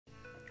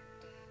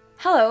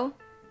Hello!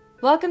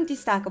 Welcome to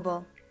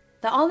Stackable,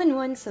 the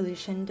all-in-one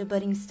solution to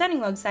building stunning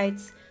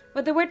websites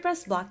with the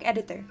WordPress block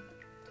editor.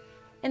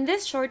 In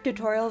this short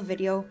tutorial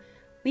video,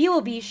 we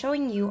will be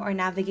showing you our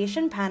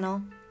navigation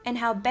panel and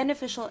how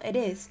beneficial it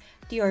is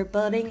to your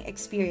building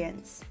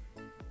experience.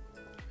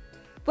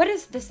 What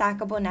is the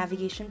Stackable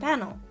navigation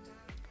panel?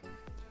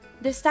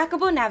 The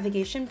Stackable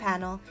navigation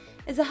panel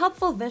is a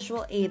helpful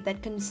visual aid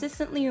that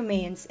consistently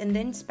remains in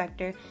the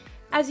inspector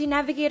as you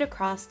navigate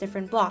across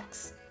different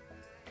blocks.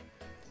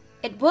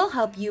 It will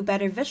help you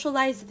better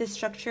visualize the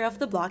structure of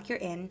the block you're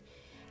in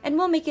and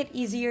will make it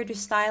easier to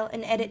style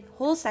and edit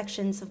whole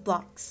sections of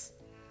blocks.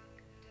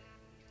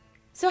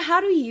 So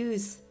how do we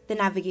use the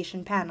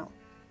navigation panel?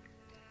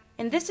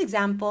 In this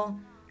example,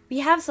 we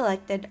have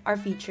selected our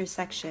features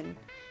section.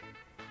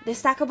 The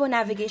Stackable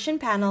navigation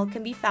panel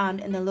can be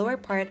found in the lower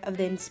part of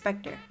the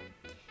inspector,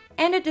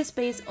 and it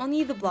displays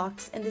only the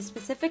blocks in the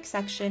specific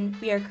section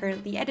we are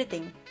currently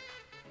editing.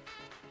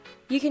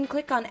 You can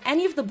click on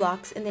any of the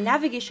blocks in the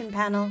navigation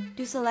panel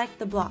to select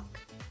the block.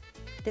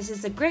 This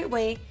is a great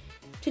way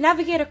to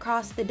navigate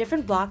across the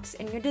different blocks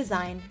in your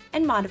design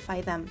and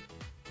modify them.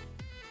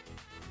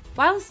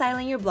 While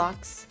styling your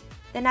blocks,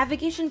 the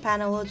navigation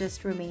panel will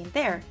just remain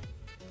there.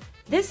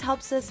 This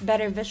helps us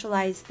better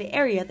visualize the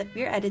area that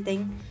we are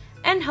editing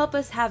and help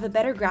us have a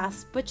better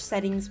grasp which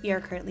settings we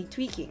are currently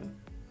tweaking.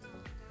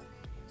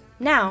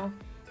 Now,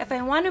 if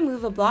I want to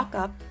move a block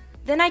up,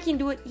 then I can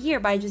do it here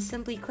by just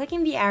simply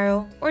clicking the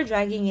arrow or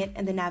dragging it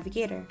in the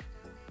navigator.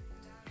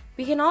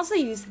 We can also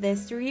use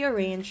this to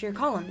rearrange your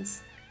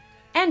columns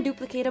and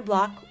duplicate a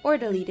block or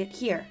delete it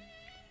here,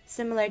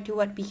 similar to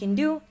what we can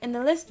do in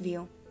the list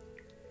view.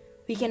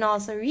 We can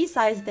also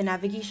resize the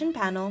navigation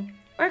panel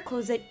or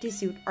close it to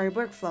suit our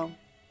workflow.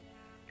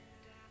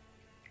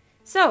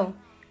 So,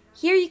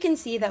 here you can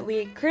see that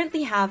we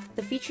currently have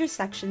the features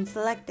section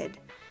selected,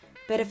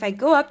 but if I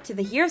go up to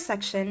the Here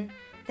section,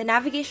 the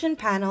navigation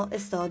panel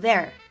is still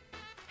there.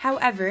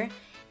 However,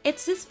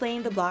 it's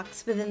displaying the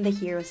blocks within the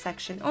Here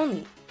section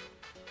only.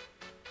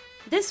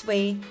 This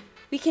way,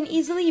 we can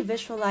easily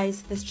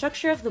visualize the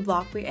structure of the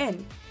block we're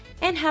in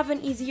and have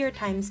an easier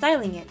time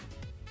styling it.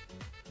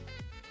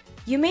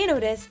 You may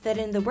notice that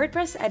in the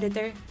WordPress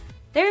editor,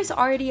 there is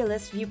already a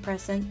list view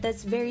present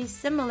that's very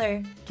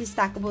similar to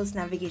Stackable's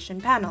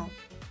navigation panel.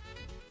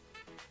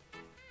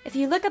 If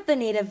you look at the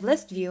native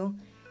list view,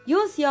 you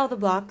will see all the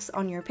blocks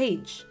on your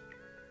page.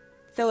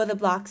 Though the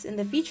blocks in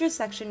the features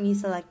section we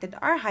selected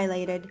are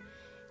highlighted,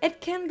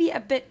 it can be a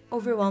bit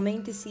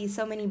overwhelming to see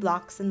so many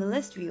blocks in the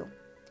list view.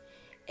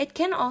 It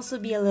can also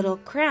be a little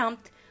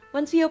cramped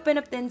once we open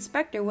up the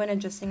inspector when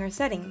adjusting our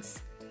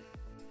settings.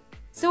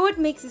 So what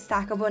makes the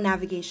Stackable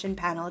navigation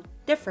panel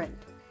different?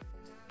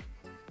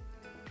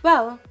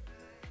 Well,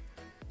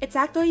 it's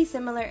actually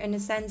similar in the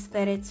sense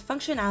that its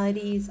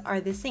functionalities are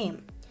the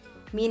same,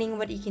 meaning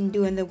what you can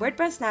do in the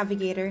WordPress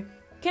navigator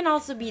can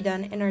also be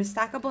done in our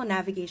Stackable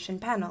navigation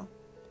panel.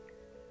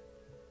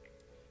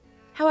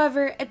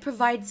 However, it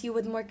provides you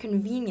with more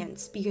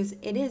convenience because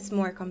it is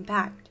more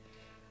compact.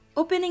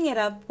 Opening it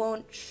up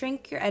won't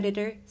shrink your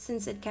editor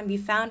since it can be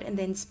found in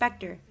the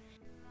inspector.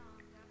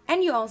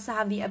 And you also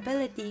have the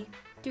ability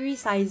to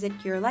resize it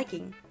to your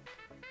liking.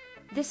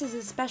 This is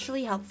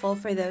especially helpful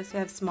for those who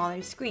have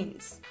smaller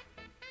screens.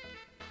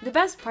 The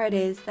best part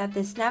is that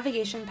this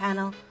navigation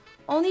panel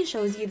only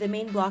shows you the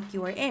main block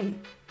you are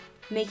in,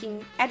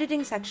 making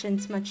editing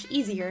sections much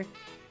easier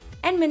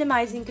and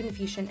minimizing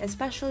confusion,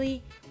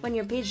 especially when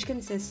your page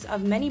consists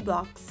of many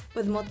blocks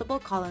with multiple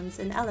columns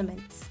and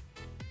elements.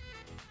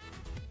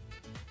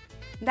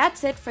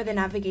 That's it for the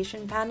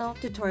navigation panel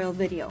tutorial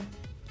video.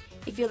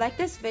 If you like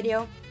this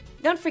video,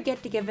 don't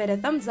forget to give it a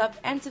thumbs up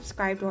and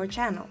subscribe to our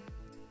channel.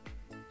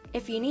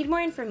 If you need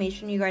more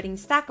information regarding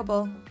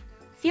Stackable,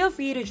 feel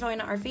free to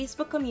join our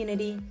Facebook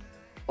community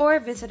or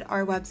visit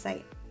our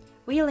website.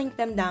 We link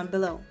them down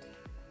below.